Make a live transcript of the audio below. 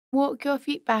Walk your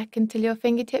feet back until your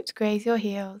fingertips graze your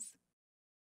heels.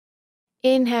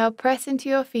 Inhale, press into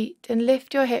your feet and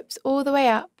lift your hips all the way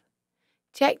up.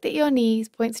 Check that your knees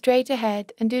point straight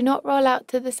ahead and do not roll out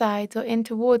to the sides or in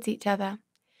towards each other.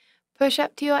 Push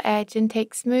up to your edge and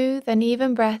take smooth and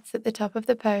even breaths at the top of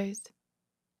the pose.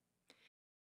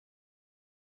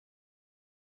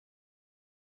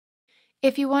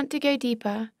 If you want to go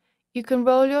deeper, you can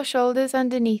roll your shoulders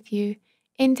underneath you,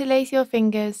 interlace your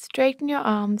fingers, straighten your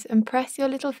arms, and press your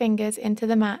little fingers into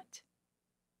the mat.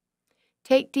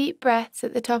 Take deep breaths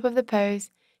at the top of the pose,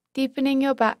 deepening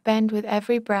your back bend with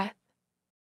every breath.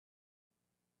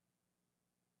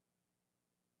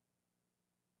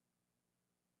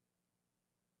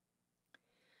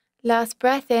 Last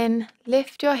breath in,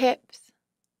 lift your hips.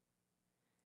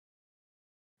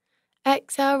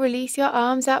 Exhale, release your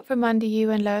arms out from under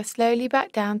you and lower slowly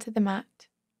back down to the mat.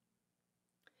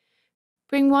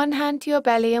 Bring one hand to your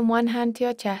belly and one hand to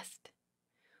your chest.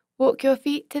 Walk your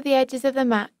feet to the edges of the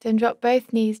mat and drop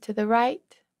both knees to the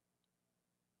right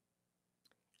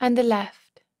and the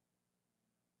left.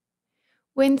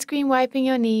 Windscreen wiping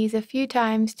your knees a few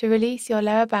times to release your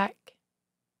lower back.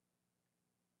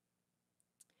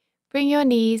 Bring your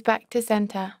knees back to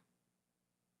center.